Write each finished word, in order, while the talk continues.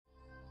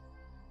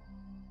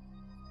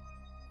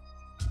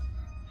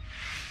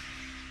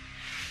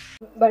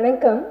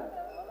வணக்கம்.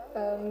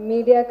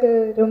 மீடியாவுக்கு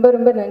ரொம்ப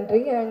ரொம்ப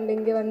நன்றி அண்ட்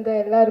இங்கே வந்த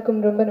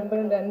எல்லாருக்கும் ரொம்ப ரொம்ப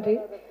நன்றி.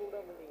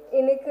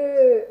 இன்னைக்கு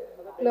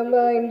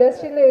நம்ம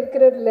இண்டஸ்ட்ரியில்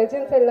இருக்கிற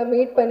லெஜெண்ட்ஸ் எல்லாம்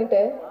மீட்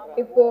பண்ணிட்டேன்.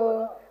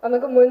 இப்போது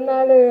நமக்கு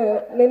முன்னால்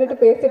நின்றுட்டு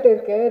பேசிகிட்டு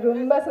இருக்கேன்.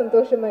 ரொம்ப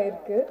சந்தோஷமாக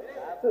இருக்குது.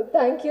 So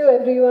thank you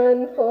every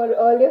one for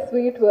all your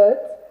sweet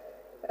words.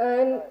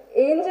 And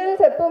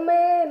Angeles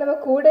எப்போவுமே நம்ம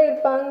கூட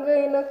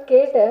இருப்பாங்கன்னு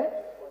கேட்டேன்.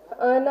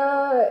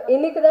 ஆனால்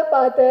இன்னைக்கு தான்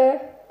பார்த்தேன்.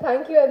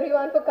 Thank you every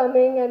one for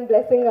coming and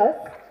blessing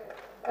as.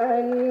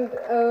 And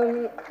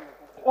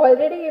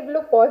already இவ்வளோ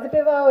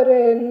பாசிட்டிவாக ஒரு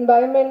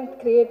என்வாயன்மெண்ட்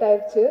க்ரியேட்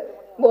ஆயிடுச்சு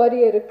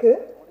வாரியருக்கு.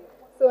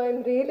 So I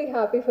am really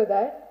happy for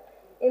that.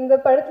 இந்த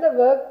படத்தில்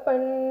ஒர்க்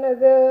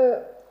பண்ணது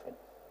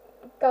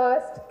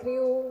cost, crew,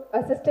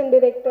 assistant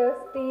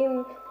directors, team,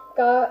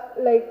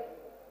 like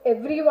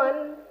everyone,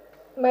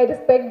 my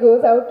respect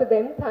goes out to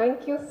them. Thank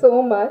you so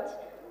much.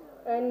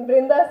 And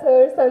Brinda sir,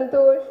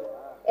 Santosh,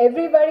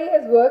 everybody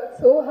has worked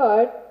so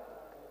hard.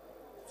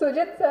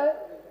 Sujit sir,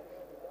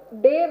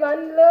 day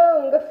 1ல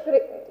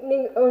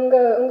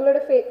உங்களோட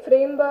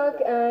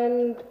framework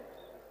and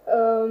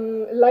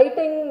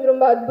lighting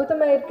ரொம்ப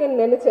அற்புதமாக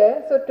இருக்குன்னு நினச்சேன்.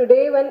 So today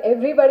when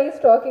everybody is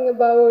talking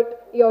about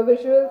your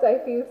visuals, I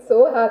feel so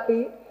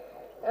happy.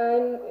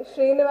 And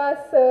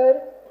Srinivas sir,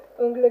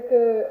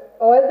 உங்களுக்கு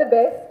all the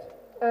best.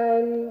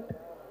 And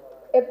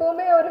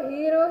எப்போவுமே ஒரு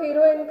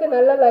ஹீரோயினுக்கு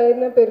நல்ல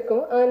லைனப்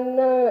இருக்கும்.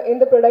 ஆனால்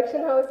இந்த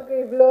ப்ரொடக்ஷன் ஹவுஸுக்கு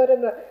இவ்வளோ ஒரு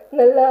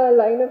நல்ல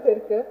லைனப்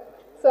இருக்குது.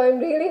 So I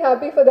am really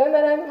happy for them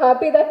and I am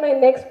happy that my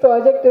next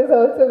project is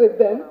also with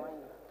them.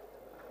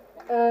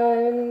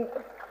 And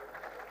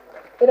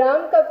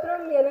ராம்க்கு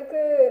அப்புறம்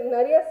எனக்கு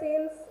நிறைய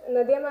சீன்ஸ்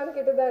நதியா மேம்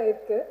கிட்ட தான்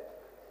இருக்குது.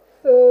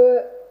 So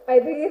I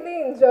really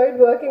enjoyed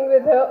working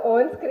with her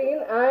on screen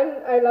and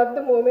I love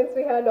the moments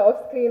we had off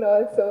screen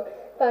also.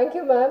 Thank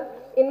you ma'am.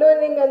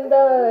 இன்னும் நீங்கள் அந்த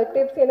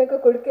tips எனக்கு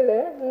கொடுக்கல,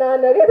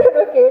 நான் நிறைய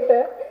தடவை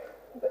கேட்டேன்.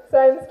 So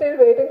I'm still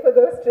waiting for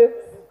those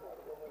tips.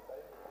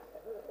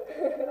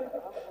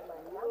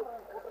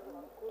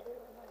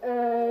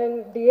 And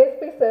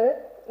DSP sir,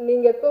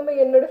 நீங்கள் எப்போவுமே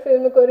என்னோட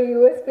ஃபில்முக்கு ஒரு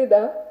USP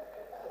தான்.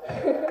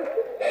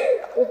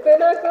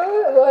 உப்பேனாக்கும்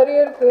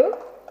வாரியருக்கும்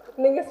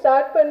நீங்கள்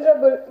ஸ்டார்ட்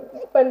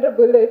பண்ணுற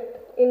புல்லட்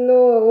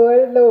இன்னும்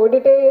வேர்ல்டில்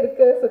ஓடிட்டே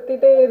இருக்குது,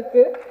 சுற்றிட்டே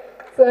இருக்குது.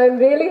 So I am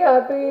really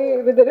happy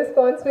with the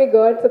response we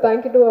got. So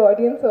thank you to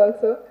audience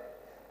also.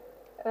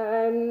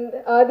 And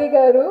Aadhi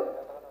car,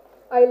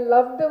 I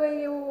love the way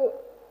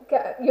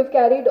you've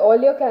carried all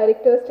your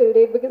characters till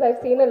date because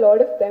I've seen a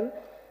lot of them.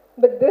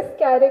 But this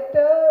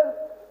character,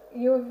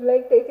 you've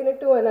like taken it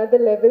to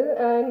another level.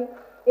 And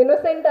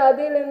innocent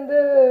Adil in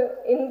the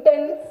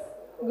intense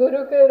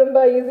Guruku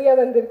rumba easy-a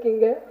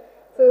vandirkeenga.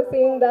 So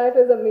seeing that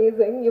was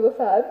amazing. You were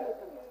fab.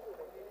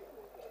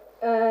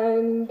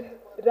 And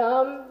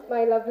Ram,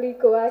 my lovely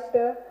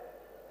co-actor,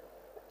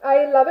 I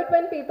love it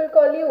when people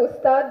call you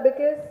Ustad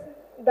because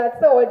that's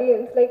the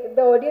audience. Like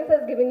the audience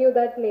has given you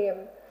that name.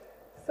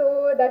 So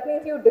that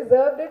means you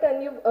deserved it and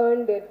you've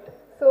earned it.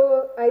 So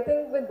I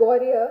think with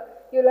Warrior,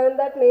 you learned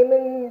that name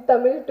in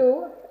Tamil too.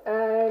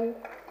 And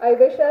I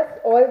wish us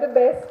all the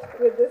best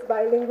with this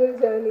bilingual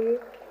journey.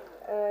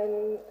 And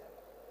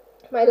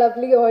my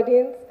lovely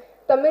audience,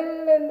 Tamil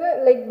and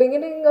like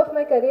beginning of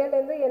my career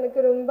and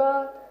எனக்கு ரொம்ப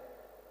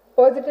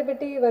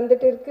positivity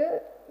வந்துட்டு இருக்கு.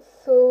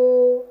 So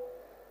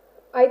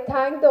I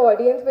thank the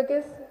audience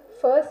because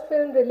first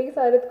film release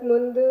ஆகிறதுக்கு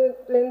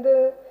முந்துலேருந்து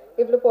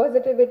இவ்வளோ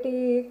positivity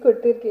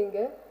கொடுத்துருக்கீங்க.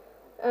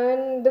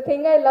 And the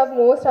thing I love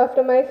most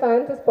after my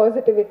fans is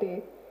positivity.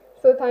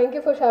 So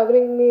thank you for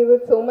showering me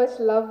with so much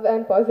love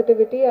and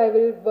positivity. I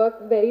will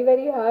work very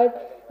very hard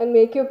and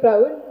make you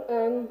proud.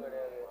 And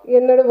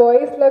என்னோட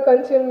வாய்ஸில்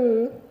கொஞ்சம்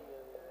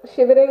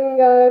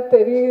ஷிவரிங்காக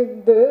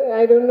தெரியுது.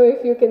 I don't know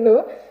if you can no.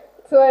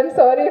 So I'm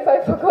sorry if I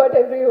forgot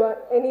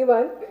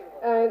anyone.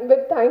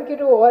 But thank you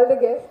to all the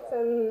guests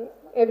and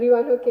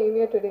everyone who came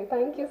here today.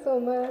 Thank you so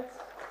much.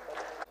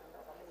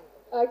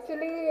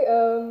 Actually,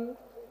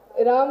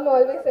 Ram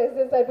always says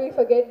this, that we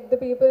forget the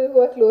people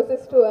who are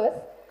closest to us.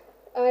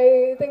 I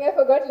think I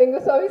forgot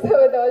Linguswamy sir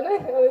with all my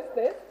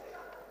nervousness.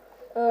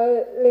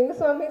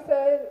 Linguswamy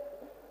sir,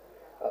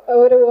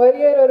 ஒரு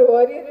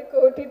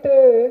வாரியருக்கு ஓட்டிட்டு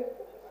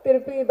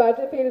திருப்பி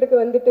battle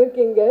ஃபீல்டுக்கு வந்துட்டு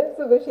இருக்கீங்க.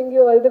 So wishing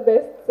you all the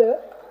best sir.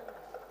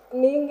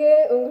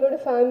 நீங்கள் உங்களோட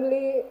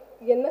family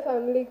என்ன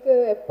ஃபேமிலிக்கு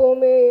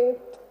எப்போவுமே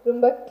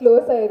ரொம்ப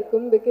க்ளோஸாக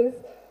இருக்கும் because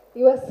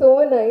you are so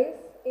nice.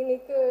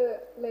 இன்னைக்கு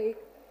like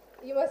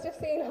you must have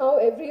seen how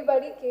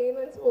everybody game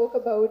and spoke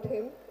about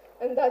him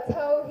and that's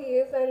how he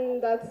is. And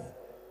that's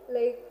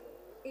like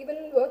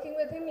even working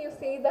with him you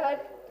see that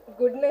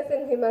goodness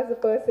in him as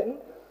a person.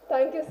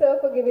 Thank you sir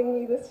for giving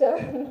me this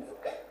chance.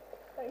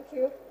 Thank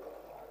you.